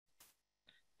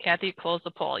Kathy, close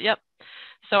the poll. Yep.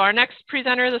 So our next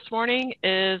presenter this morning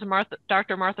is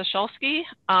Dr. Martha Schulski.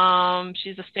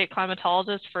 She's a state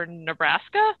climatologist for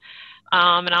Nebraska,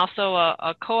 and also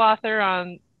a co-author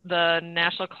on the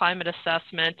National Climate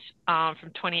Assessment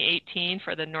from 2018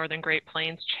 for the Northern Great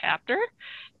Plains chapter.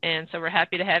 And so we're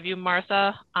happy to have you,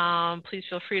 Martha. Please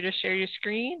feel free to share your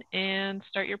screen and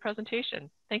start your presentation.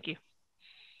 Thank you.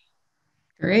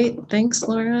 Great, thanks,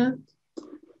 Laura.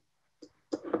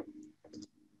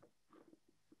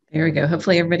 There we go.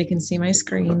 Hopefully everybody can see my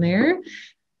screen there.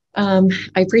 I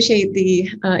appreciate the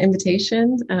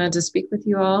invitation to speak with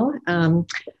you all.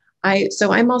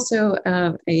 So I'm also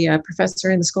a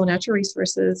professor in the School of Natural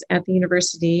Resources at the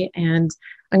university, and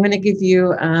I'm going to give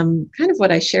you kind of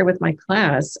what I share with my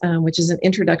class, which is an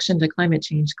introduction to climate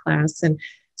change class. And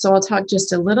so I'll talk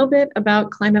just a little bit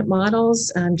about climate models,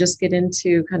 just get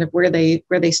into kind of where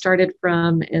they started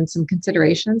from and some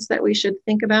considerations that we should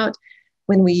think about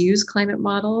when we use climate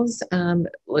models,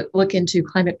 look into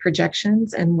climate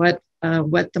projections and what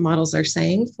the models are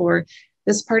saying for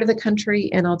this part of the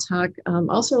country. And I'll talk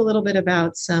also a little bit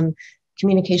about some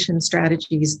communication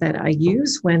strategies that I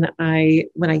use when I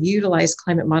utilize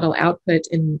climate model output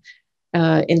in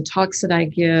talks that I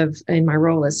give in my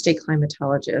role as state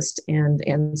climatologist,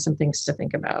 and some things to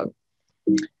think about.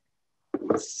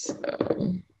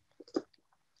 So.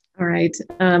 All right.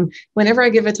 Whenever I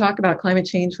give a talk about climate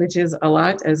change, which is a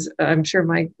lot, as I'm sure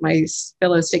my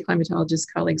fellow state climatologist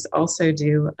colleagues also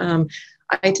do,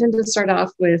 I tend to start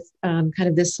off with kind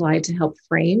of this slide to help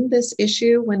frame this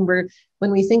issue.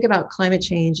 When we think about climate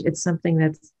change, it's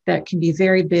something that can be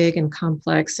very big and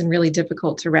complex and really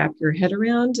difficult to wrap your head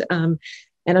around. And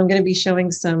I'm going to be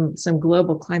showing some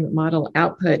global climate model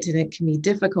output, and it can be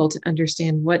difficult to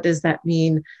understand what does that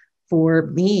mean for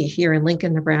me here in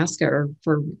Lincoln, Nebraska, or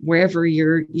for wherever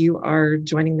you are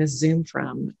joining this Zoom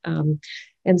from.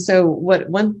 And so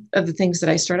one of the things that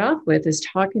I start off with is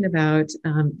talking about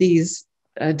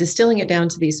distilling it down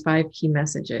to these 5 key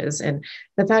messages. And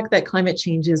the fact that climate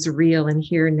change is real and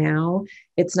here now,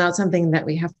 it's not something that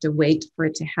we have to wait for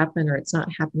it to happen, or it's not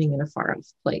happening in a far off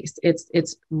place.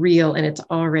 It's real, and it's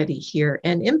already here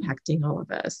and impacting all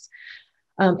of us.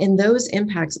 And those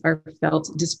impacts are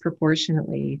felt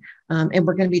disproportionately. And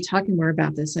we're going to be talking more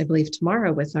about this, I believe,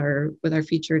 tomorrow with our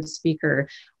featured speaker.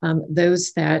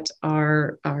 Those that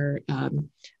are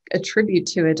attribute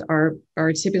to it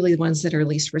are typically the ones that are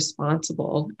least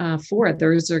responsible for it.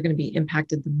 Those are going to be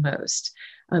impacted the most.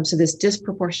 So this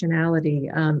disproportionality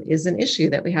is an issue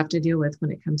that we have to deal with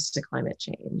when it comes to climate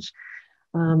change.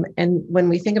 And when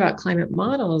we think about climate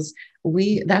models,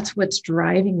 that's what's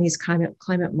driving these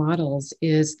climate models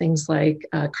is things like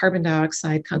carbon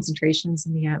dioxide concentrations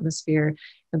in the atmosphere,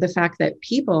 and the fact that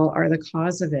people are the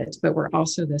cause of it, but we're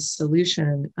also the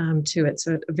solution to it.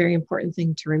 So a very important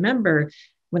thing to remember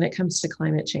when it comes to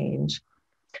climate change.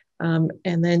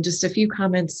 And then just a few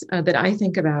comments that I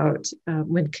think about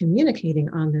when communicating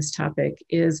on this topic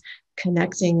is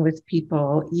connecting with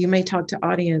people. You may talk to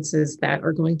audiences that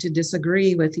are going to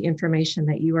disagree with the information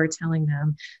that you are telling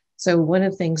them. So one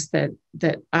of the things that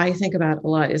I think about a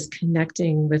lot is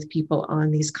connecting with people on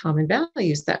these common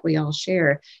values that we all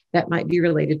share that might be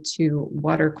related to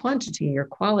water quantity or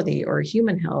quality or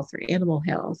human health or animal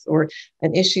health, or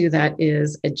an issue that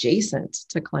is adjacent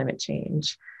to climate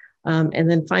change. And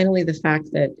then finally, the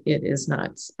fact that it is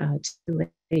not too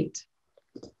late.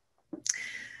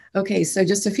 Okay, so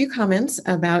just a few comments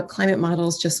about climate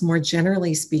models, just more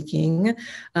generally speaking.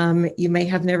 You may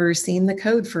have never seen the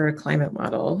code for a climate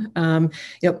model.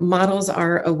 Models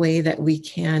are a way that we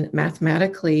can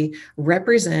mathematically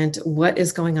represent what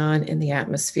is going on in the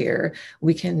atmosphere.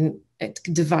 We can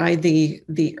divide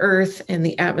the earth and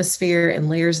the atmosphere and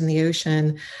layers in the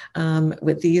ocean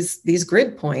with these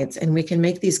grid points, and we can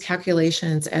make these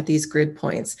calculations at these grid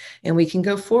points, and we can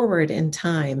go forward in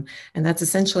time. And that's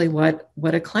essentially what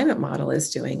a climate model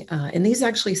is doing. And these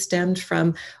actually stemmed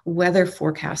from weather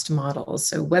forecast models.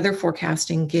 So weather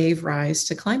forecasting gave rise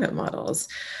to climate models.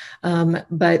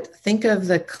 But think of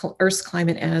the Earth's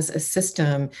climate as a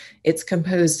system. It's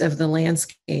composed of the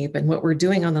landscape and what we're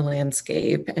doing on the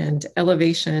landscape, and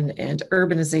elevation and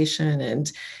urbanization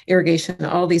and irrigation,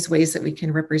 all these ways that we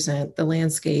can represent the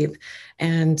landscape,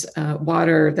 and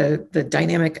water, the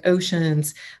dynamic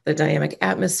oceans, the dynamic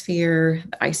atmosphere,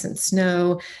 the ice and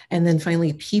snow, and then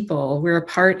finally people. We're a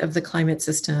part of the climate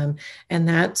system, and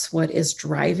that's what is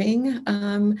driving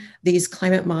these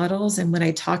climate models. And when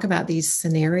I talk about these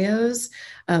scenarios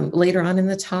later on in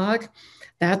the talk,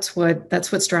 that's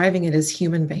what's driving it, is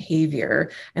human behavior.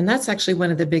 And that's actually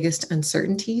one of the biggest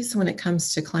uncertainties when it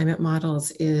comes to climate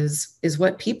models is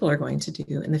what people are going to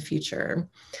do in the future.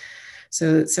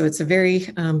 So it's a very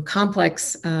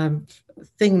complex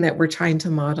thing that we're trying to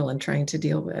model and trying to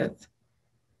deal with.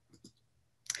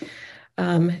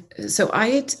 So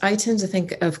I tend to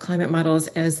think of climate models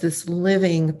as this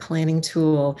living planning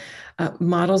tool.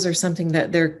 Models are something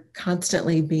that they're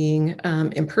constantly being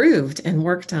improved and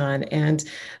worked on. And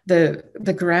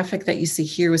the graphic that you see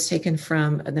here was taken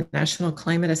from the National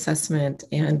Climate Assessment,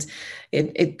 and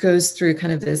it goes through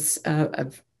kind of this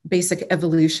basic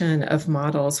evolution of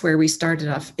models, where we started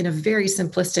off in a very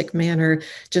simplistic manner,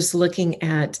 just looking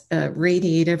at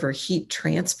radiative or heat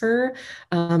transfer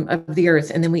of the Earth.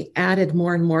 And then we added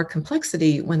more and more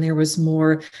complexity when there was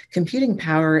more computing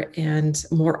power and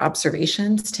more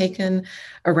observations taken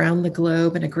around the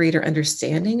globe and a greater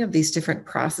understanding of these different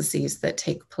processes that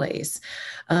take place.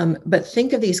 But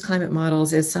think of these climate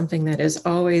models as something that is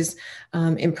always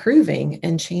improving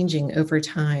and changing over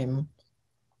time.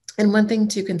 And one thing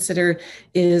to consider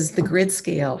is the grid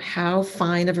scale. How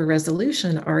fine of a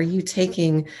resolution are you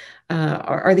taking?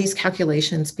 Are these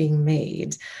calculations being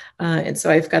made? And so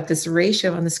I've got this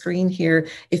ratio on the screen here.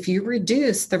 If you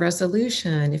reduce the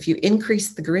resolution, if you increase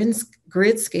the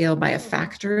grid scale by a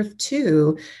factor of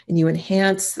 2, and you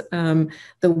enhance the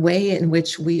way in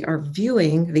which we are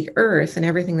viewing the Earth and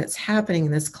everything that's happening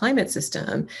in this climate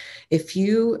system, if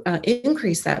you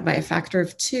increase that by a factor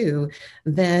of 2,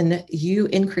 then you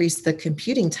increase the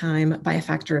computing time by a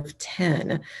factor of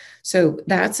 10. So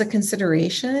that's a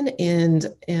consideration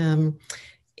in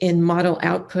model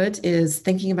output, is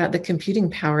thinking about the computing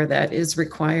power that is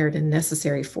required and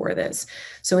necessary for this.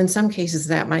 So in some cases,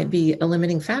 that might be a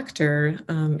limiting factor,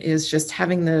 is just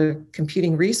having the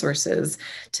computing resources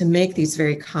to make these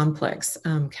very complex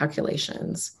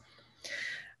calculations.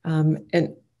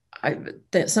 And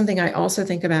something I also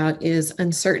think about is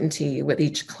uncertainty with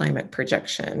each climate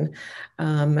projection.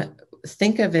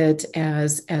 Think of it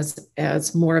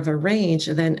as more of a range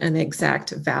than an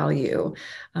exact value.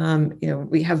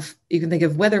 You can think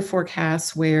of weather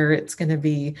forecasts where it's going to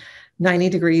be 90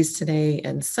 degrees today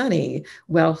and sunny.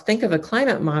 Well, think of a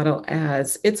climate model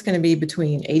as it's going to be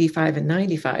between 85 and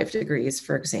 95 degrees,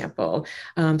 for example.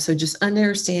 So just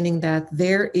understanding that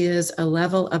there is a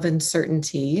level of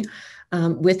uncertainty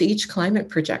with each climate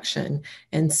projection,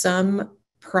 and some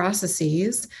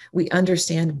processes we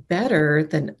understand better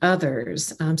than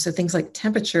others. So things like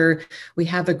temperature, we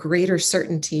have a greater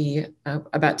certainty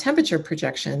about temperature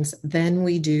projections than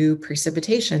we do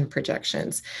precipitation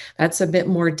projections. That's a bit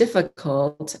more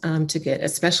difficult to get,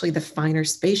 especially the finer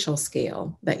spatial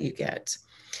scale that you get.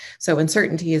 So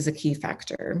uncertainty is a key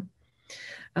factor.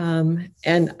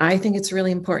 And I think it's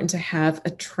really important to have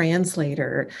a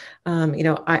translator.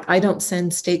 I don't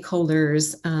send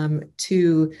stakeholders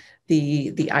to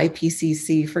the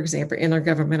IPCC, for example,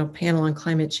 Intergovernmental Panel on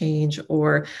Climate Change,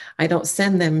 or I don't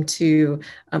send them to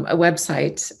a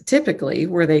website typically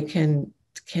where they can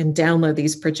download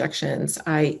these projections.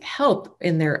 I help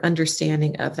in their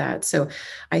understanding of that. So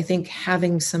I think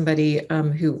having somebody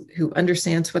who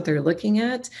understands what they're looking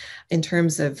at in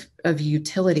terms of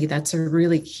utility, that's a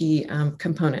really key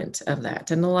component of that.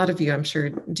 And a lot of you, I'm sure,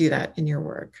 do that in your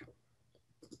work.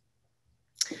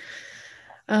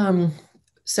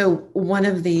 So one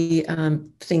of the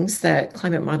things that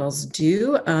climate models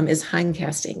do is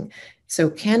hindcasting. So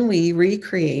can we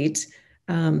recreate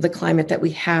the climate that we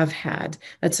have had?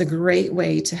 That's a great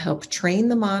way to help train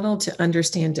the model to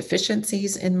understand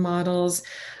deficiencies in models.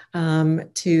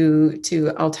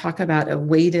 I'll talk about a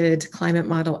weighted climate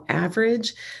model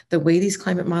average. The way these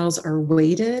climate models are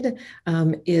weighted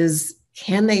is,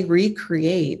 can they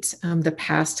recreate the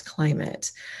past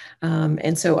climate?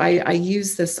 And so I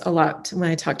use this a lot when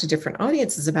I talk to different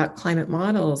audiences about climate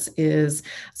models. Is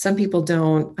some people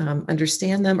don't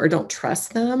understand them or don't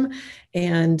trust them.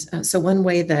 And so one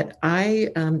way that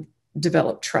I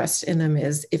develop trust in them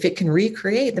is, if it can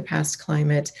recreate the past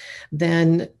climate,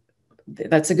 then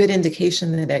that's a good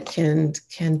indication that it can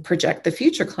project the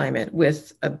future climate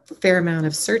with a fair amount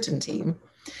of certainty.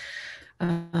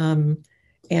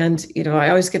 And, I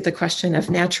always get the question of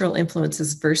natural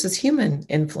influences versus human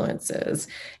influences,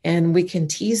 and we can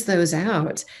tease those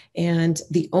out. And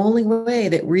the only way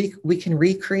that we can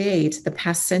recreate the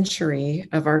past century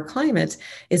of our climate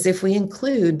is if we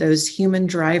include those human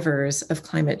drivers of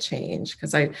climate change.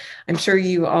 Because I'm sure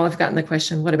you all have gotten the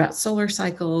question, what about solar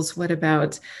cycles? What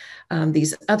about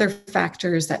these other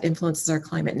factors that influences our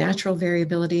climate, natural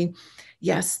variability?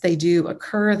 yes, they do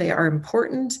occur, they are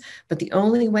important, but the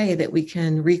only way that we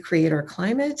can recreate our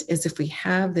climate is if we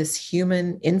have this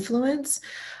human influence,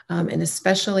 and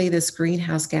especially this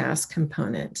greenhouse gas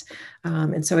component.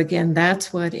 And so again,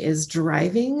 that's what is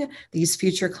driving these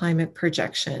future climate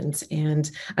projections. And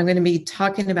I'm going to be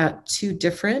talking about two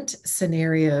different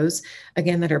scenarios,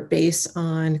 again, that are based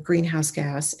on greenhouse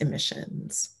gas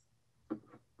emissions.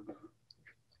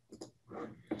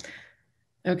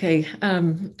 Okay,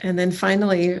 and then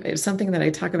finally, something that I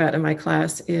talk about in my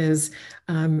class is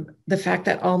the fact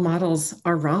that all models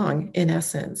are wrong in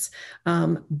essence,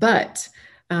 but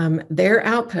their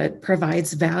output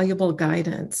provides valuable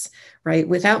guidance, right?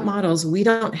 Without models, we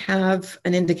don't have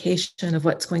an indication of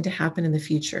what's going to happen in the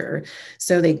future.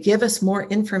 So they give us more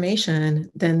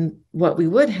information than what we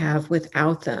would have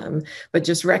without them, but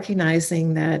just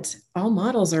recognizing that all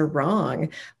models are wrong,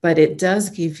 but it does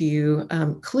give you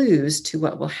clues to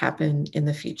what will happen in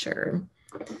the future.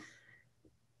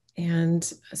 And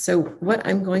so what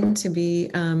I'm going to be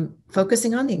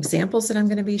focusing on, the examples that I'm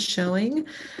going to be showing,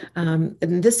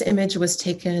 and this image was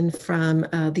taken from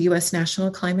the US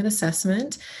National Climate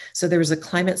Assessment. So there was a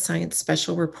climate science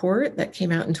special report that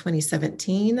came out in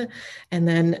 2017. And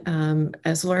then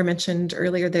as Laura mentioned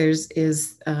earlier,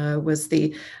 was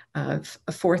the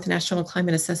fourth National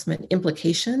Climate Assessment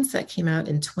Implications that came out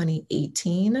in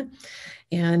 2018.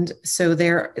 And so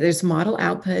there's model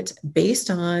output based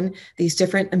on these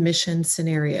different emission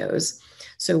scenarios.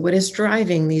 So what is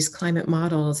driving these climate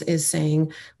models is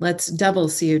saying, let's double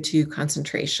CO2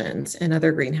 concentrations and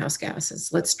other greenhouse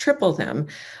gases. Let's triple them.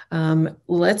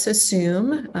 Let's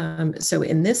assume, so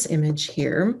in this image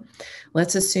here,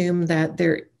 let's assume that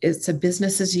it's a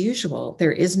business as usual.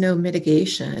 There is no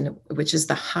mitigation, which is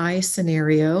the high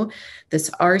scenario.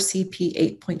 This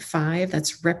RCP 8.5,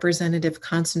 that's representative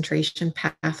concentration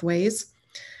pathways.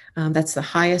 That's the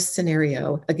highest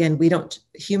scenario. Again,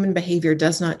 human behavior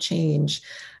does not change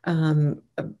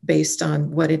based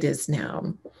on what it is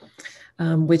now,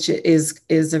 which is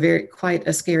quite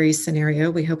a scary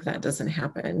scenario. We hope that doesn't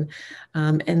happen.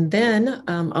 And then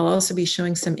I'll also be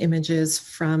showing some images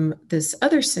from this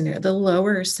other scenario, the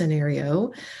lower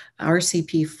scenario,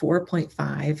 RCP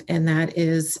 4.5, and that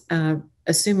is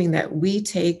assuming that we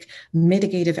take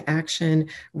mitigative action,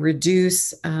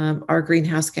 reduce our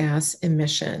greenhouse gas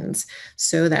emissions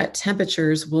so that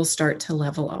temperatures will start to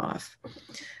level off.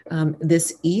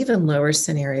 This even lower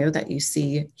scenario that you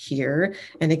see here,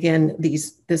 and again,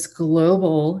 this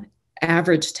global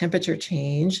average temperature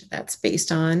change that's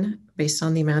based on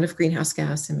the amount of greenhouse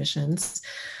gas emissions,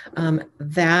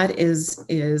 that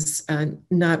is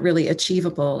not really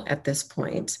achievable at this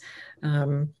point.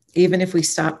 Even if we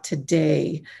stop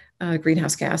today,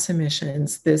 greenhouse gas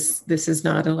emissions, this is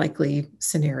not a likely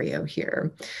scenario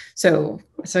here. So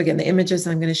again, the images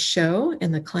I'm going to show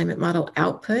in the climate model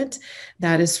output,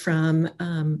 that is from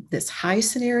this high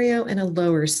scenario and a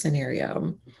lower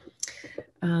scenario.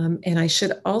 And I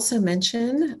should also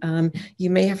mention, you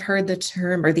may have heard the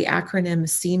term or the acronym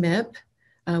CMIP,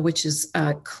 which is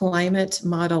a Climate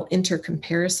Model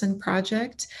Intercomparison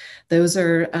Project. Those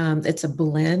are, it's a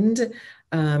blend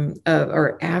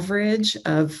or average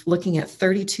of looking at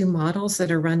 32 models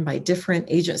that are run by different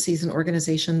agencies and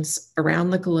organizations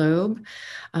around the globe.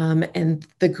 And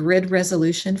the grid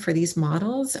resolution for these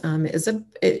models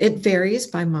it varies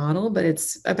by model, but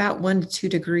it's about 1 to 2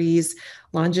 degrees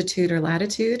longitude or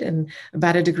latitude, and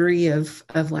about a degree of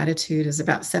latitude is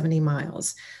about 70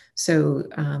 miles. So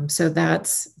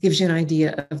that gives you an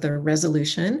idea of the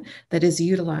resolution that is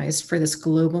utilized for this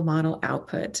global model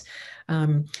output.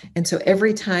 And so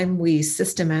every time we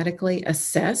systematically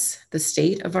assess the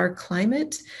state of our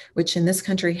climate, which in this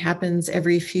country happens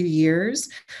every few years,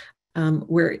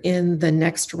 we're in the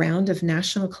next round of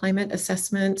national climate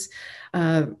assessments,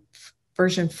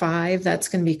 version 5, that's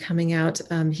going to be coming out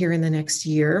here in the next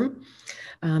year.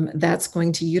 That's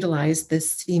going to utilize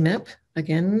this CMIP,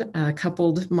 again, a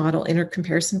coupled model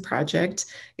intercomparison project,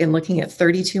 in looking at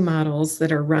 32 models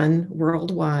that are run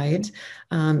worldwide,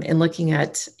 and looking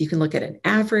at, you can look at an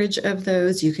average of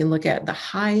those, you can look at the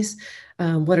highs,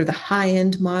 what are the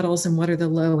high-end models and what are the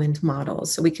low-end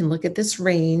models. So we can look at this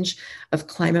range of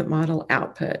climate model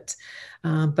output.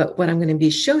 But what I'm going to be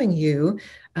showing you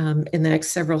in the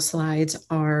next several slides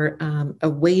are a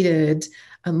weighted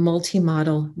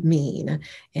multi-model mean.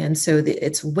 And so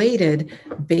it's weighted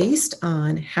based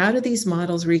on how do these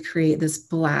models recreate this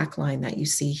black line that you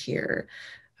see here.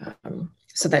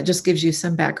 So that just gives you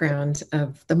some background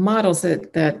of the models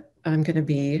that I'm going to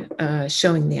be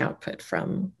showing the output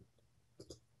from.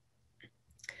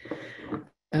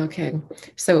 Okay,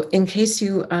 so in case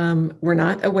you were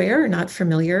not aware or not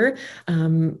familiar,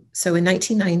 so in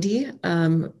 1990,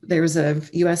 there was a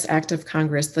US Act of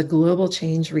Congress, the Global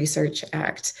Change Research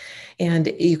Act.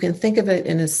 And you can think of it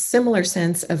in a similar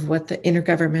sense of what the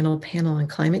Intergovernmental Panel on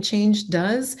Climate Change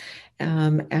does.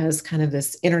 As kind of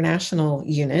this international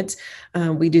unit.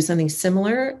 We do something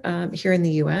similar here in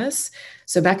the US.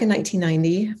 So back in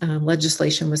 1990,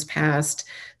 legislation was passed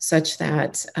such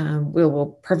that we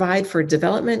will provide for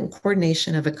development and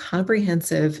coordination of a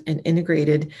comprehensive and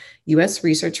integrated US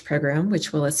research program,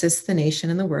 which will assist the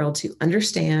nation and the world to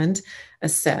understand,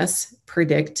 assess,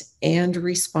 predict, and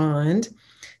respond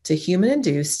to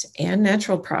human-induced and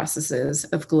natural processes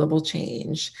of global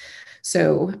change.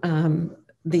 So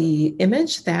the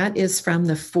image that is from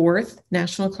the 4th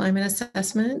National Climate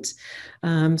Assessment.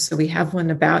 So we have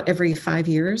one about every 5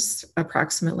 years,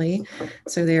 approximately.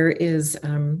 So there is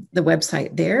the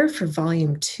website there for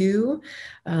volume 2.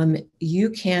 You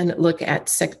can look at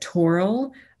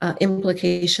sectoral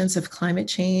implications of climate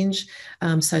change,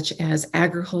 such as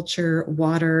agriculture,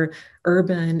 water,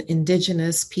 urban,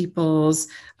 indigenous peoples.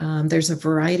 There's a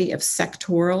variety of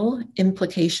sectoral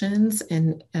implications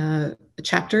and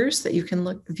chapters that you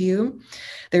can view.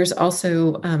 There's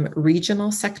also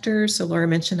regional sectors. So Laura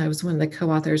mentioned I was one of the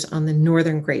co-authors on the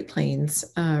Northern Great Plains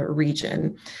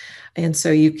region. And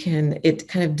so it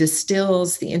kind of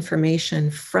distills the information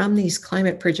from these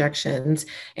climate projections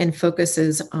and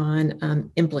focuses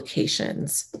on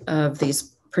implications of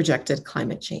these projected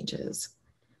climate changes.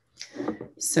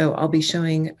 So I'll be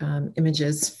showing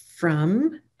images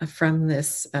from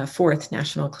this 4th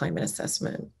National Climate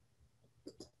Assessment.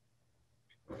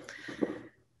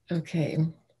 Okay,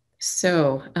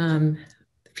 so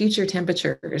future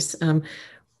temperatures.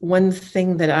 One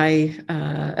thing that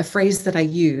a phrase that I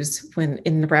use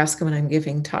in Nebraska when I'm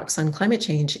giving talks on climate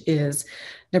change is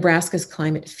Nebraska's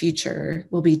climate future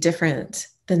will be different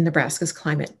than Nebraska's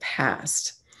climate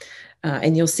past.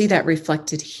 And you'll see that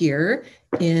reflected here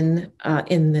in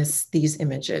these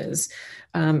images.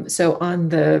 So on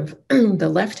the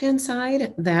left-hand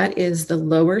side, that is the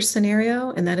lower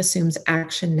scenario, and that assumes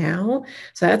action now.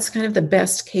 So that's kind of the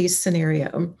best case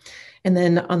scenario. And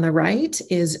then on the right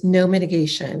is no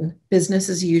mitigation, business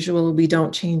as usual. We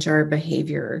don't change our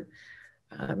behavior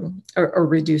or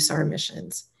reduce our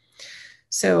emissions.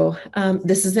 So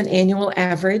this is an annual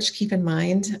average. Keep in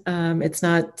mind, it's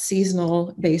not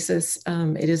seasonal basis.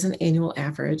 It is an annual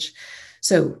average.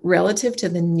 So relative to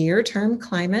the near-term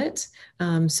climate,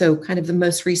 so kind of the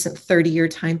most recent 30-year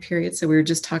time period. So we were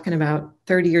just talking about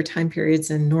 30-year time periods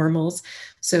and normals.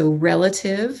 So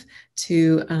relative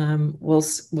to,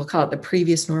 we'll call it the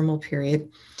previous normal period,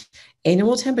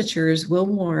 annual temperatures will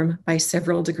warm by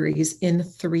several degrees in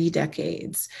 3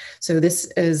 decades. So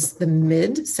this is the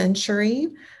mid-century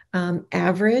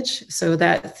average. So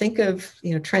that think of,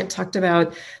 Trent talked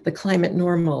about the climate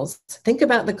normals. Think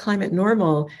about the climate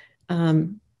normal,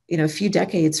 a few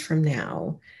decades from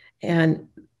now. And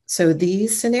so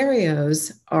these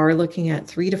scenarios are looking at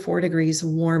 3 to 4 degrees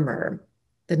warmer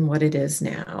than what it is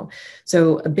now.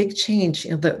 So a big change,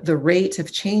 the rate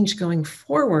of change going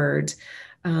forward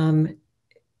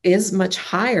is much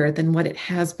higher than what it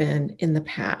has been in the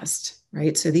past,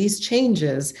 right? So these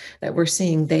changes that we're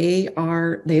seeing, they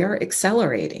are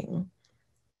accelerating.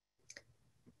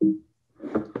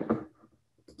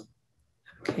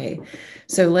 Okay,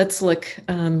 so let's look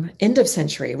end of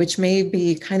century, which may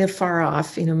be kind of far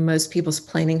off. Most people's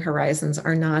planning horizons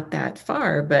are not that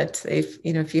far, but if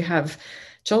you have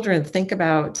children, think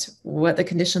about what the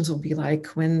conditions will be like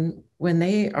when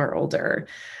they are older.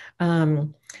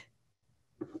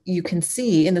 You can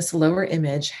see in this lower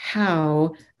image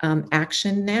how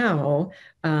action now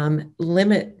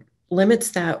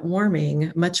limits that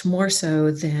warming much more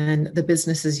so than the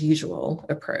business as usual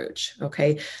approach.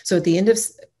 Okay, so at the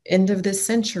end of this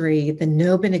century, the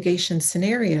no mitigation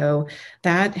scenario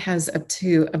that has up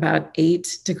to about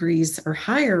 8 degrees or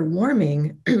higher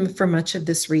warming for much of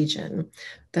this region.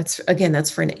 That's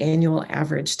for an annual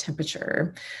average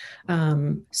temperature.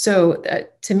 So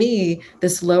to me,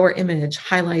 this lower image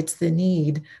highlights the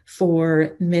need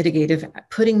for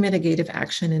putting mitigative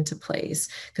action into place,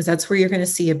 because that's where you're going to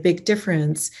see a big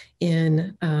difference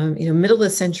in, middle of the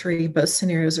century, both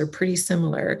scenarios are pretty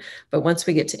similar. But once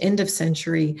we get to end of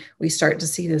century, we start to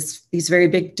see these very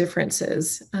big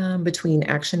differences between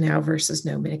action now versus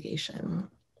no mitigation.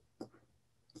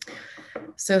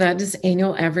 So that is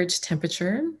annual average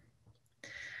temperature.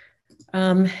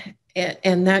 And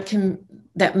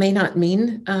that may not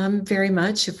mean very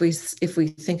much if we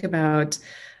think about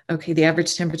okay, the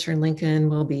average temperature in Lincoln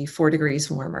will be 4 degrees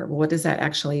warmer. What does that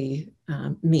actually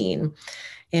mean?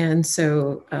 And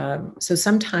so, so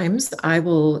sometimes I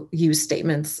will use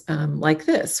statements like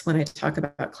this when I talk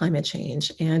about climate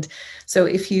change. And so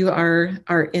if you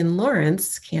are in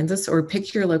Lawrence, Kansas, or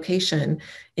pick your location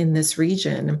in this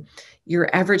region,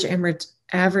 your average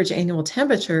annual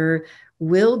temperature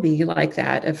will be like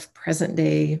that of present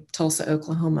day Tulsa,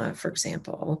 Oklahoma, for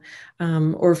example.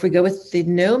 Or if we go with the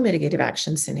no mitigative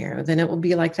action scenario, then it will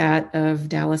be like that of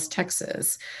Dallas,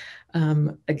 Texas.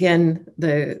 Again,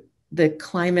 the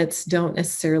climates don't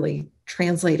necessarily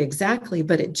translate exactly,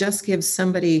 but it just gives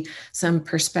somebody some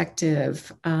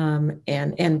perspective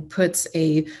and puts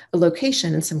a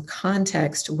location and some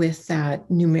context with that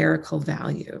numerical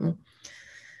value.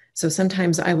 So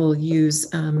sometimes I will use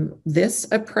this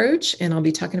approach, and I'll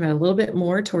be talking about a little bit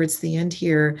more towards the end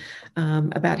here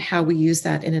about how we use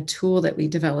that in a tool that we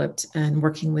developed and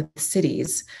working with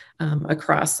cities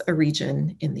across a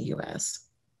region in the US.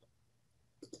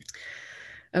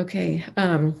 Okay,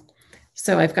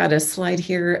 so I've got a slide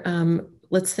here.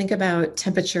 Let's think about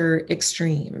temperature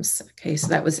extremes. Okay, so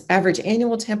that was average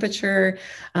annual temperature,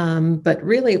 but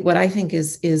really what I think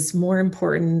is more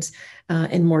important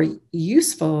and more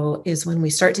useful is when we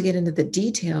start to get into the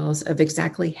details of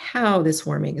exactly how this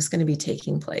warming is going to be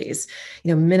taking place.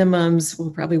 You know, minimums will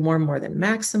probably warm more than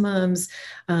maximums.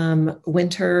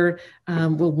 Winter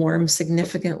will warm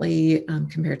significantly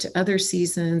compared to other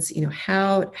seasons. You know,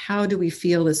 how do we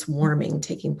feel this warming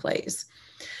taking place?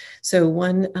 So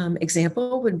one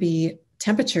example would be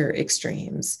temperature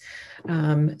extremes.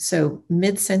 So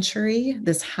mid-century,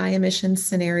 this high emission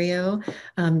scenario,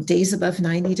 days above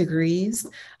 90 degrees.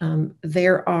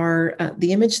 There are,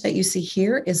 the image that you see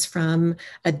here is from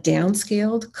a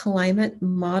downscaled climate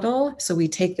model. So we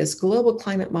take this global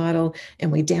climate model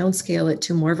and we downscale it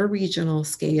to more of a regional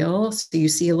scale. So you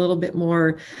see a little bit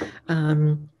more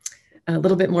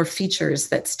features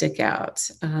that stick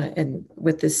out, and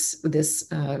with this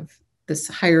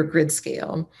higher grid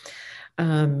scale.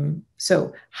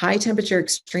 So high temperature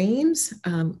extremes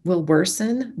will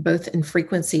worsen both in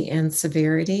frequency and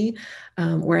severity,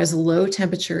 whereas low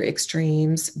temperature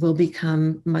extremes will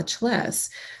become much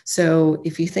less. So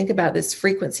if you think about this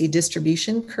frequency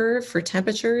distribution curve for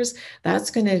temperatures,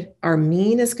 our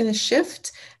mean is going to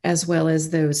shift, as well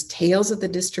as those tails of the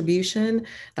distribution.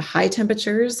 The high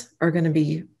temperatures are going to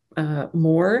be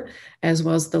more, as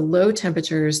well as the low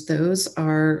temperatures. Those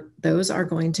are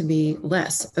going to be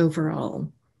less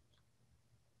overall.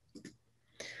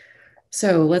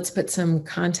 So let's put some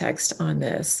context on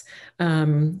this.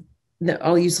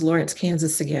 I'll use Lawrence,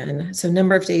 Kansas again. So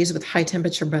number of days with high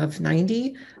temperature above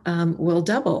 90 will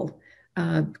double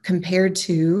compared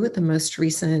to the most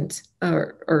recent,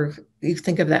 or you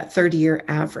think of that 30-year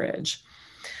average.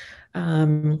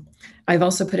 I've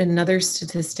also put another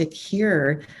statistic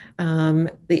here.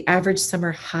 The average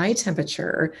summer high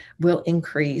temperature will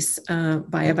increase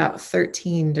by about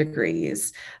 13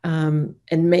 degrees and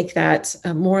make that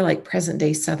more like present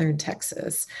day Southern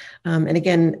Texas. And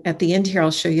again, at the end here,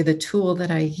 I'll show you the tool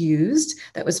that I used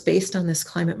that was based on this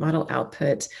climate model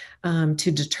output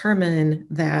to determine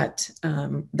that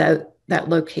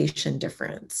location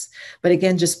difference. But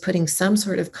again, just putting some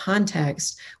sort of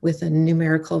context with a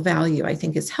numerical value, I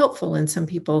think is helpful in some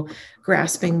people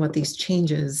grasping what these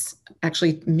changes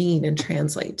actually mean and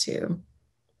translate to.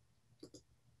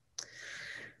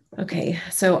 Okay,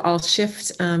 so I'll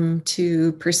shift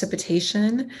to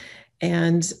precipitation.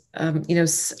 And, you know,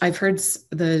 I've heard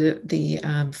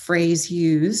the phrase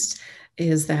used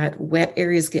is that wet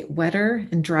areas get wetter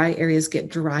and dry areas get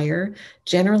drier.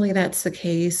 Generally, that's the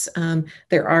case.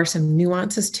 There are some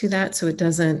nuances to that, so it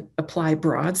doesn't apply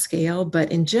broad scale.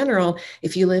 But in general,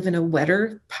 if you live in a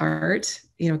wetter part,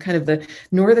 you know, kind of the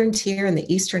northern tier and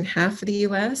the eastern half of the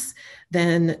US,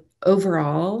 then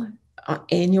overall, on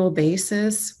annual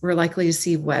basis, we're likely to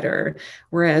see wetter.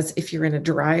 Whereas if you're in a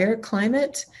drier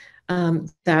climate,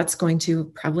 that's going to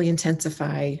probably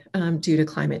intensify due to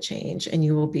climate change, and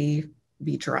you will be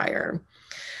drier.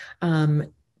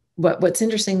 What's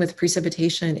interesting with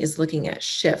precipitation is looking at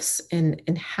shifts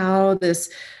and how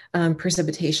this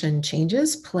precipitation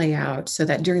changes play out, so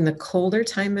that during the colder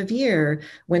time of year,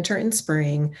 winter and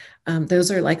spring, those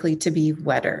are likely to be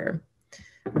wetter.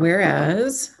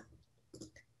 Whereas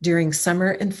during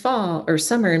summer and fall, or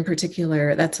summer in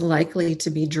particular, that's likely to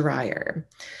be drier.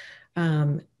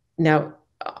 Now,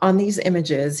 on these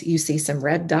images, you see some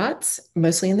red dots,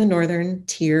 mostly in the northern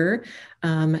tier.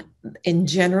 In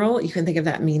general, you can think of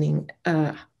that meaning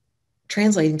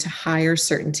translating to higher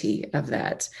certainty of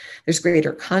that. There's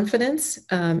greater confidence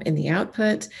in the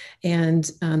output, and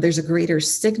there's a greater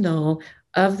signal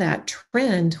of that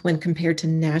trend when compared to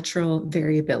natural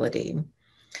variability.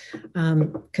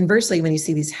 Conversely, when you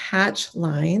see these hatch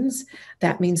lines,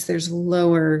 that means there's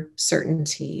lower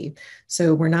certainty.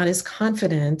 So we're not as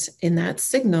confident in that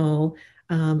signal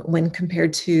when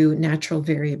compared to natural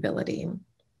variability.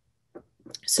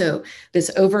 So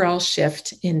this overall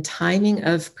shift in timing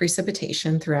of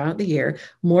precipitation throughout the year,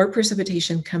 more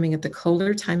precipitation coming at the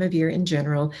colder time of year in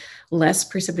general, less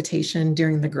precipitation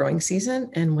during the growing season.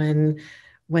 And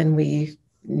when we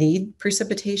need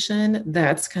precipitation,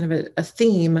 that's kind of a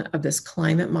theme of this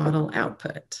climate model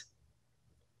output.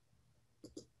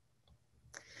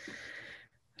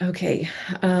 Okay,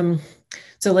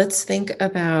 so let's think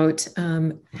about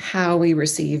how we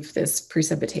receive this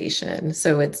precipitation.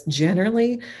 So it's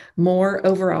generally more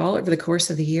overall over the course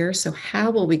of the year. So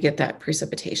how will we get that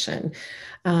precipitation?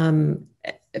 For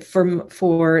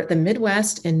the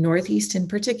Midwest and Northeast in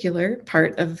particular,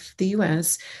 part of the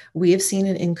US, we have seen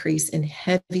an increase in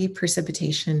heavy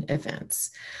precipitation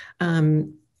events.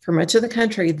 For much of the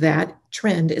country, that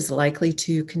trend is likely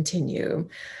to continue.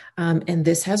 And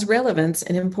this has relevance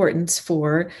and importance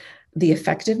for the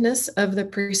effectiveness of the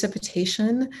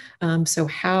precipitation. So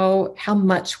how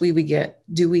much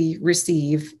do we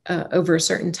receive over a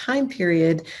certain time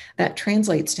period, that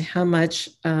translates to how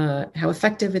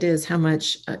effective it is, how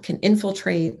much can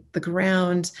infiltrate the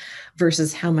ground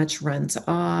versus how much runs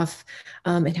off.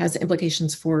 It has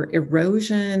implications for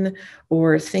erosion,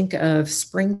 or think of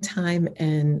springtime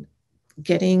and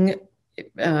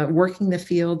working the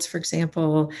fields, for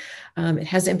example. It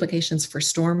has implications for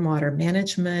stormwater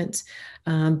management,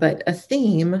 but a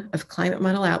theme of climate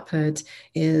model output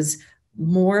is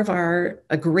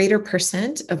a greater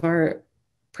percent of our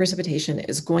precipitation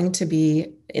is going to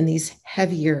be in these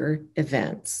heavier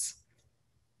events.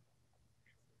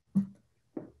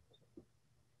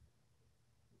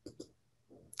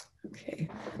 Okay.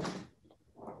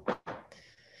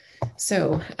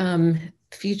 So,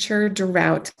 future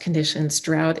drought conditions.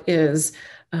 Drought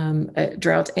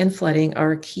and flooding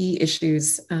are key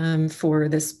issues for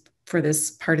this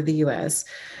part of the U.S.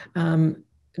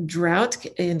 Drought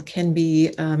can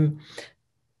be more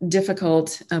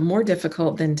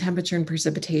difficult than temperature and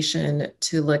precipitation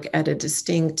to look at a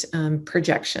distinct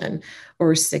projection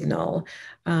or signal.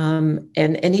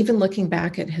 And even looking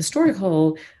back at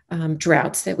historical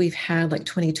droughts that we've had, like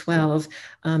 2012,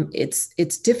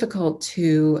 it's difficult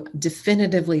to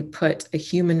definitively put a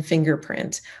human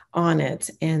fingerprint on it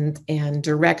and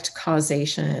direct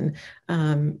causation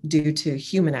due to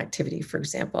human activity, for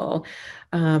example.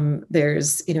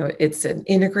 It's an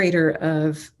integrator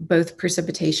of both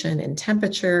precipitation and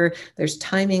temperature. There's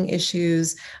timing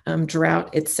issues.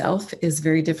 Drought itself is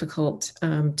very difficult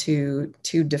to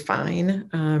define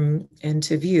and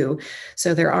to view.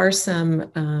 So there are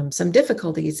some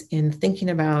difficulties in thinking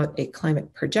about a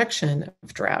climate projection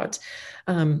of drought.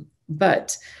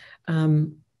 But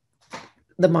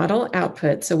the model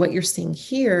output, so what you're seeing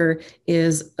here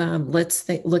is, let's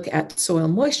look at soil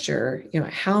moisture.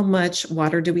 How much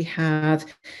water do we have?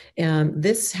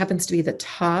 This happens to be the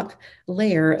top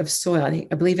layer of soil. I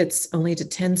believe it's only to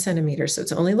 10 centimeters, so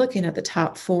it's only looking at the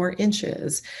top 4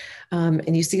 inches.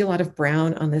 And you see a lot of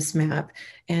brown on this map,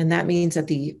 and that means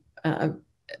that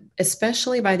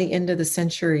especially by the end of the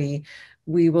century,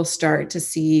 we will start to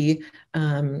see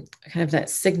kind of that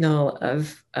signal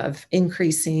of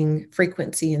increasing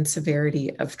frequency and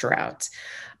severity of drought.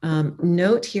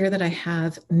 Note here that I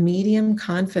have medium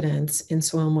confidence in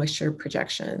soil moisture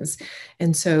projections.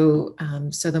 And so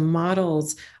the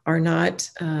models are not,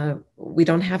 we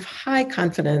don't have high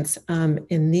confidence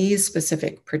in these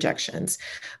specific projections.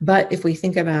 But if we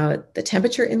think about the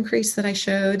temperature increase that I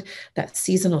showed, that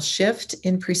seasonal shift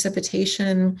in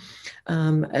precipitation,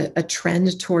 a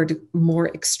trend toward more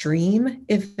extreme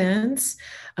events,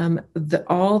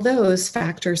 all those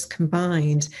factors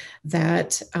combined,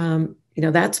 that's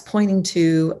pointing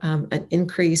to an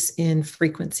increase in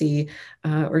frequency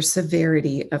or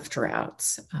severity of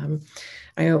droughts.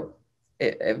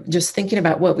 Just thinking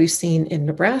about what we've seen in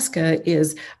Nebraska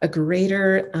is a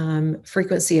greater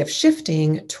frequency of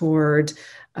shifting toward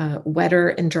wetter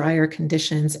and drier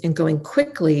conditions and going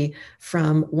quickly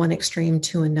from one extreme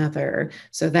to another.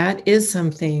 So that is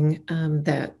something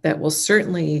that will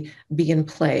certainly be in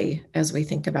play as we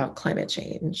think about climate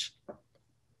change.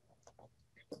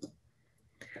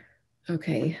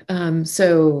 Okay,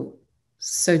 so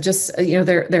just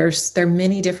there are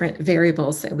many different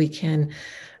variables that we can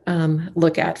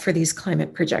look at for these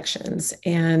climate projections.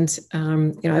 And,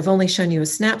 I've only shown you a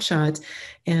snapshot.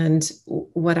 And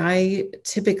what I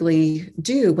typically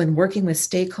do when working with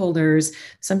stakeholders,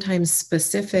 sometimes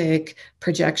specific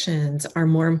projections are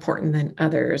more important than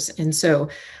others. And so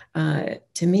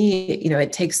to me,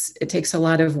 it takes a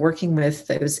lot of working with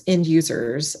those end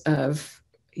users of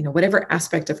whatever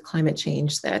aspect of climate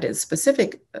change that is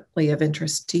specifically of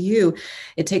interest to you.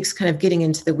 It takes kind of getting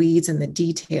into the weeds and the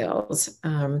details,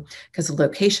 because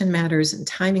location matters and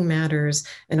timing matters,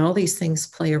 and all these things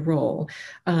play a role.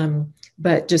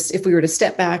 But just if we were to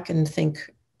step back and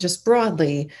think just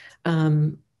broadly,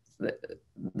 some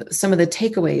of the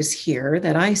takeaways here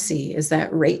that I see is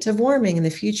that rate of warming in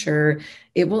the future,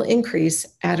 it will increase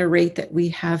at a rate that we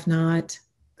have not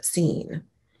seen.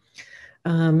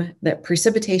 That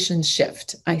precipitation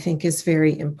shift, I think, is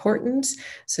very important.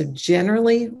 So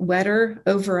generally wetter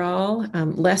overall,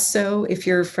 less so if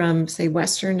you're from, say,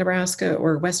 Western Nebraska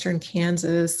or Western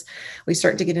Kansas. We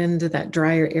start to get into that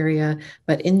drier area.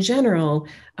 But in general,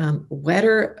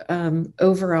 wetter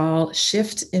overall,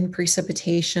 shift in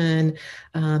precipitation,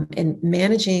 and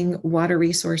managing water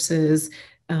resources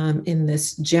in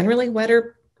this generally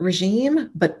wetter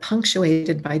regime, but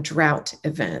punctuated by drought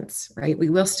events, right? We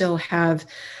will still have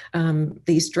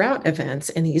these drought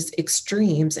events and these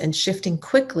extremes, and shifting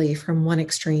quickly from one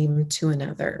extreme to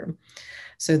another.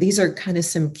 So these are kind of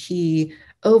some key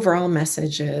overall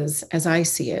messages as I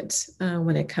see it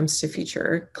when it comes to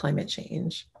future climate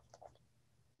change.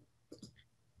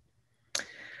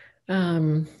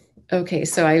 Okay,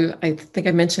 so I think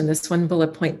I mentioned this one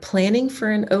bullet point, planning for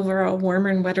an overall warmer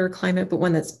and wetter climate, but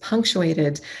one that's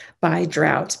punctuated by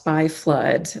drought, by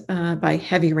flood, by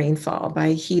heavy rainfall,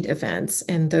 by heat events,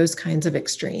 and those kinds of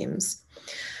extremes.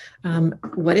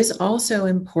 What is also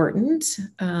important,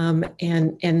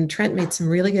 and Trent made some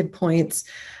really good points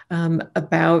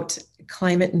about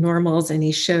climate normals, and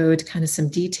he showed kind of some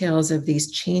details of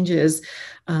these changes,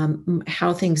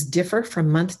 how things differ from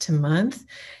month to month.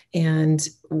 And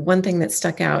one thing that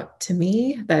stuck out to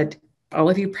me that all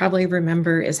of you probably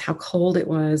remember is how cold it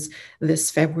was this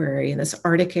February, and this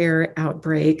Arctic air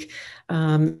outbreak,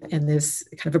 and this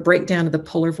kind of a breakdown of the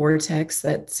polar vortex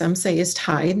that some say is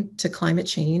tied to climate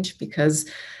change because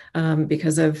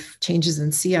of changes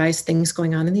in sea ice, things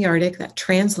going on in the Arctic that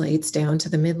translates down to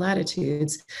the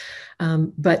mid-latitudes.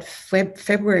 But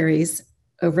February's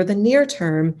over the near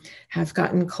term have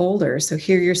gotten colder. So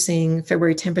here you're seeing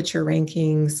February temperature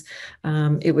rankings.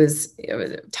 It was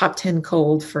top 10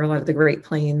 cold for a lot of the Great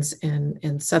Plains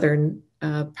and southern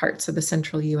parts of the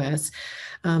central US.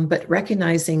 But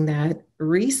recognizing that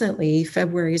recently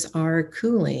Februaries are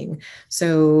cooling.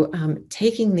 So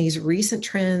taking these recent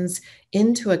trends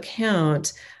into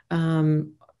account,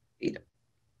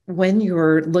 when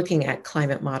you're looking at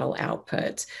climate model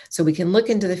output. So we can look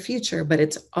into the future, but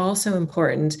it's also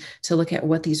important to look at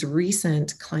what these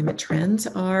recent climate trends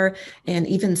are, and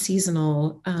even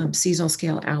seasonal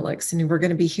scale outlooks. And we're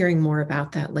going to be hearing more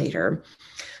about that later.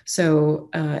 So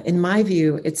in my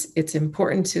view, it's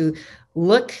important to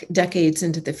look decades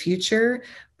into the future,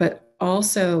 but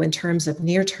also in terms of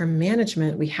near-term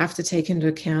management, we have to take into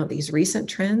account these recent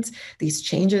trends, these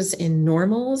changes in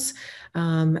normals,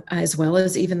 as well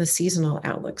as even the seasonal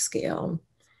outlook scale.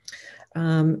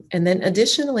 And then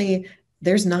additionally,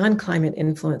 there's non-climate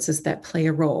influences that play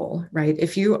a role, right?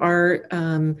 If you are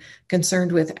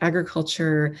concerned with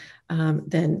agriculture,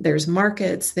 then there's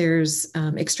markets, there's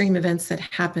extreme events that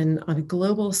happen on a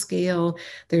global scale.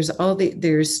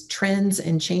 There's trends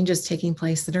and changes taking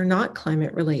place that are not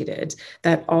climate related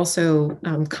that also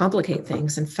complicate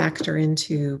things and factor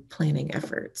into planning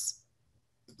efforts.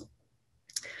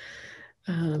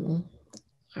 All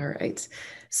right.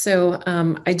 So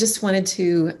I just wanted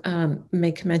to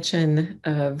make mention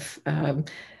of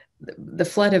the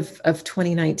flood of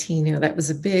 2019. That was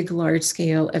a big,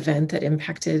 large-scale event that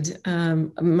impacted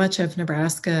much of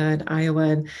Nebraska and Iowa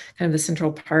and kind of the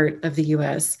central part of the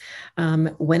U.S.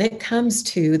 When it comes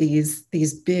to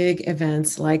these big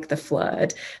events like the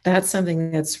flood, that's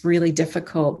something that's really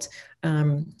difficult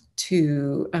to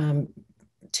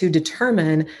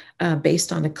determine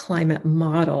based on a climate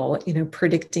model,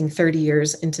 predicting 30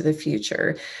 years into the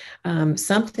future.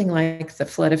 Something like the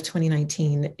flood of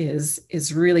 2019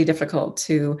 is really difficult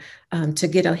to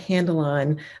get a handle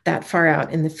on that far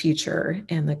out in the future.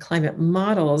 And the climate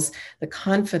models, the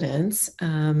confidence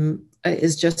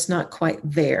is just not quite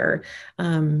there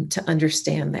to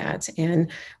understand that.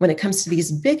 And when it comes to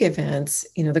these big events,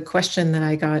 the question that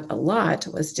I got a lot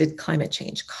was, did climate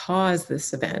change cause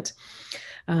this event?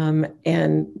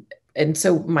 And And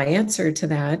so my answer to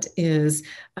that is,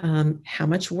 how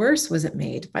much worse was it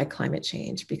made by climate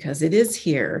change? Because it is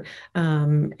here,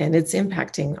 and it's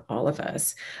impacting all of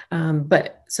us.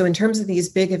 But so in terms of these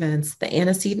big events, the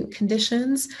antecedent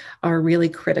conditions are really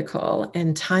critical,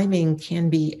 and timing can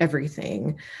be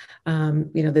everything.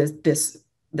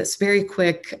 This very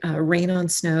quick rain on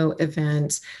snow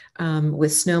event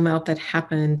with snowmelt that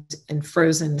happened in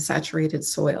frozen saturated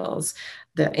soils,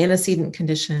 the antecedent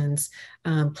conditions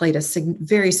played a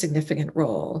very significant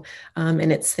role.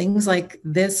 And it's things like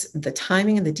this, the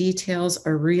timing and the details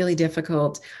are really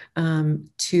difficult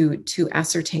to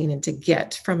ascertain and to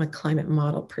get from a climate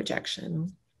model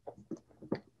projection.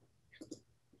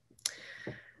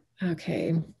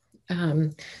 Okay,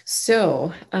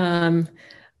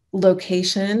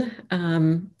 location,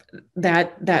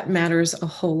 that matters a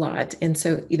whole lot. And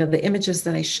so, the images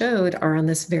that I showed are on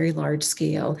this very large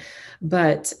scale,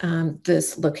 but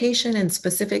this location and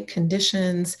specific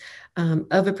conditions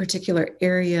of a particular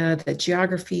area, the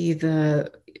geography,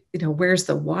 where's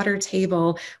the water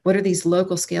table, what are these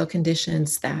local scale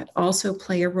conditions that also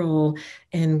play a role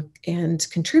and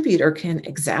contribute or can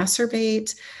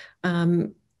exacerbate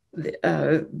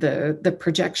the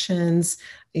projections,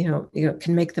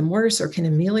 can make them worse or can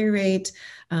ameliorate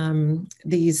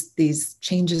these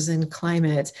changes in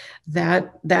climate.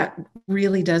 That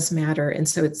really does matter, and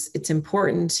so it's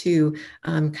important to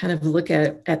kind of look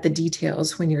at the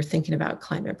details when you're thinking about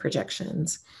climate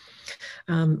projections,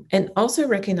 and also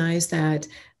recognize that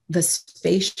the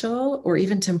spatial or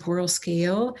even temporal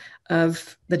scale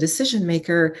of the decision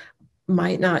maker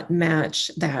might not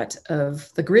match that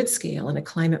of the grid scale in a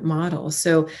climate model.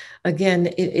 So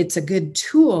again, it's a good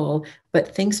tool,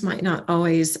 but things might not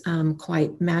always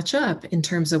quite match up in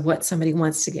terms of what somebody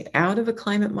wants to get out of a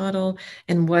climate model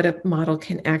and what a model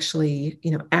can actually,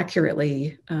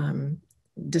 accurately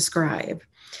describe.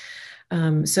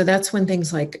 So that's when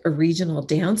things like a regional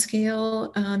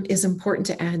downscale is important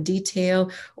to add detail,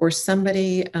 or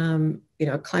somebody,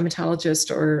 a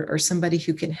climatologist or somebody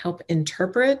who can help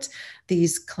interpret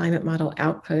these climate model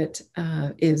output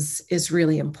is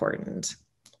really important.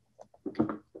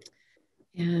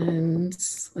 And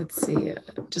let's see,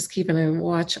 just keeping a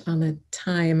watch on the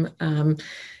time.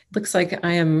 Looks like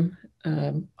I am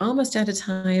almost out of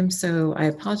time, so I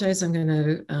apologize. I'm going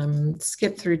to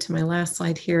skip through to my last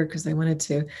slide here because I wanted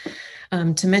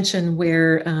to mention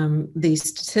where the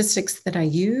statistics that I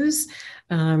use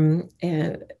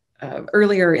and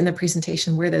earlier in the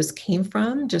presentation, where those came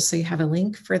from, just so you have a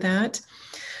link for that.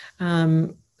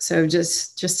 So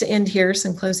just to end here,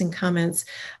 some closing comments.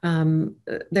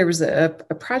 There was a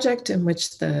project in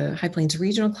which the High Plains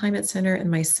Regional Climate Center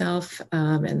and myself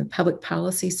and the Public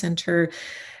Policy Center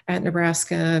at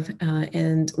Nebraska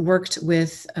and worked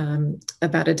with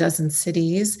about a dozen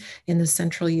cities in the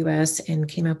central US and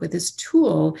came up with this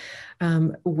tool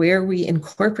where we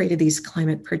incorporated these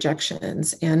climate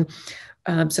projections. And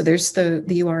so there's the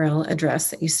URL address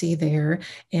that you see there,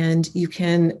 and you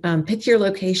can pick your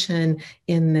location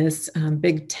in this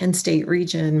big 10-state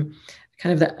region,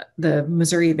 kind of the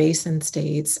Missouri Basin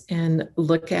states, and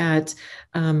look at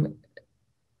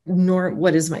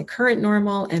what is my current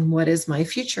normal and what is my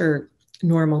future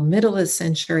normal, middle of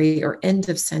century or end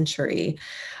of century.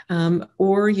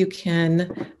 Or you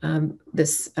can,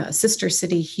 this sister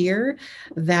city here,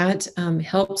 that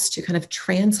helps to kind of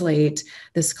translate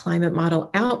this climate model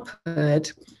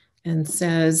output and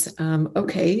says,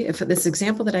 okay, if this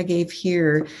example that I gave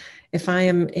here, if I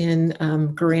am in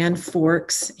Grand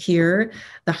Forks here,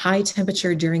 the high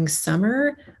temperature during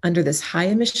summer under this high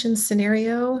emission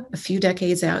scenario, a few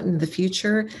decades out into the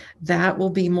future, that will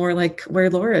be more like where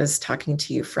Laura is talking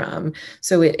to you from.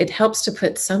 So it helps to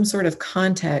put some sort of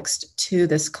context to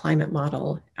this climate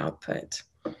model output.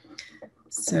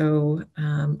 So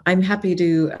I'm happy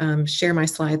to share my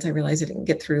slides. I realize I didn't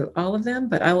get through all of them,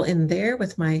 but I will end there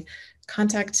with my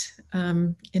contact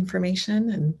information,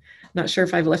 and not sure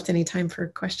if I've left any time for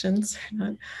questions or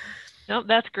not. Nope,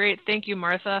 that's great. Thank you,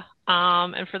 Martha.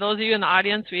 And for those of you in the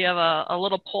audience, we have a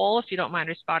little poll if you don't mind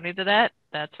responding to that.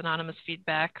 That's anonymous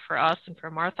feedback for us and for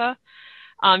Martha.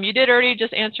 You did already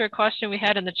just answer a question we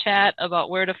had in the chat about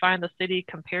where to find the city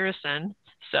comparison.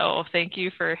 So thank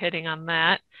you for hitting on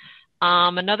that. We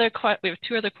have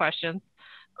two other questions.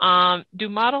 Do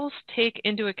models take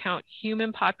into account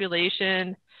human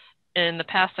population? In the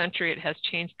past century, it has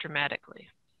changed dramatically.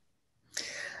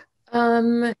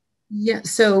 Yeah,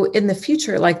 so in the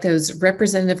future, like those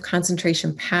representative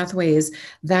concentration pathways,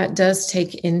 that does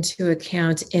take into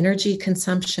account energy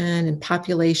consumption and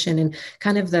population and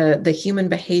kind of the human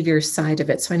behavior side of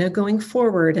it. So I know going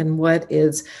forward and what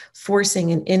is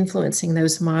forcing and influencing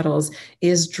those models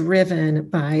is driven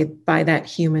by that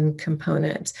human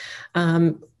component.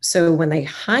 So when they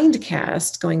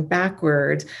hindcast going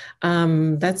backward,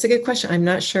 that's a good question. I'm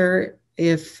not sure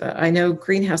if I know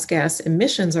greenhouse gas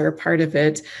emissions are a part of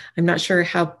it. I'm not sure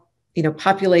how,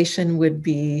 population would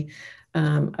be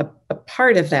a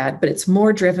part of that, but it's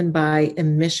more driven by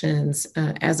emissions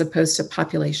as opposed to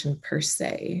population per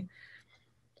se.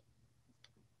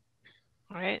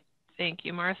 All right. Thank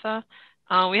you, Martha.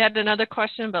 We had another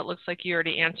question, but looks like you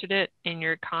already answered it in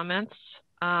your comments.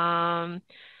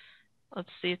 Let's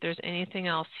see if there's anything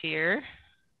else here.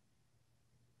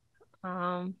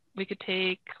 We could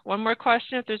take one more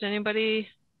question if there's anybody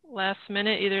last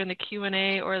minute, either in the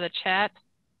Q&A or the chat.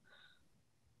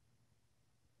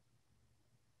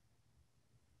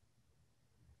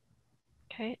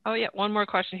 Okay. Oh, yeah. One more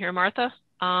question here, Martha.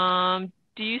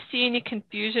 Do you see any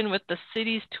confusion with the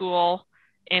cities tool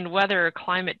and weather or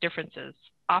climate differences?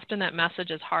 Often that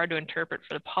message is hard to interpret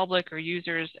for the public or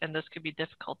users, and this could be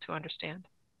difficult to understand.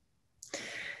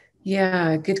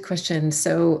 Yeah, good question.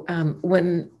 So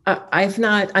when I've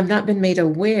not been made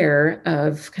aware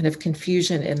of kind of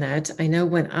confusion in that. I know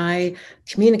when I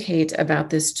communicate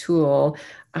about this tool,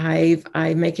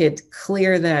 I make it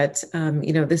clear that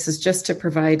this is just to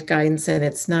provide guidance, and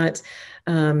it's not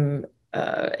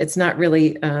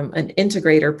really an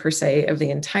integrator per se of the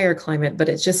entire climate, but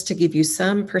it's just to give you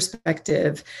some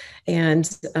perspective. And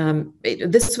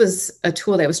this was a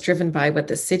tool that was driven by what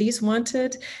the cities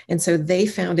wanted. And so they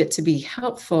found it to be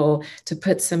helpful to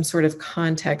put some sort of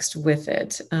context with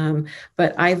it.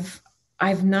 But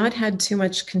I've not had too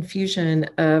much confusion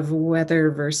of weather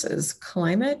versus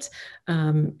climate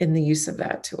in the use of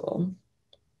that tool.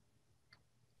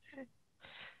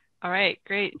 All right,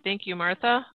 great. Thank you, Martha.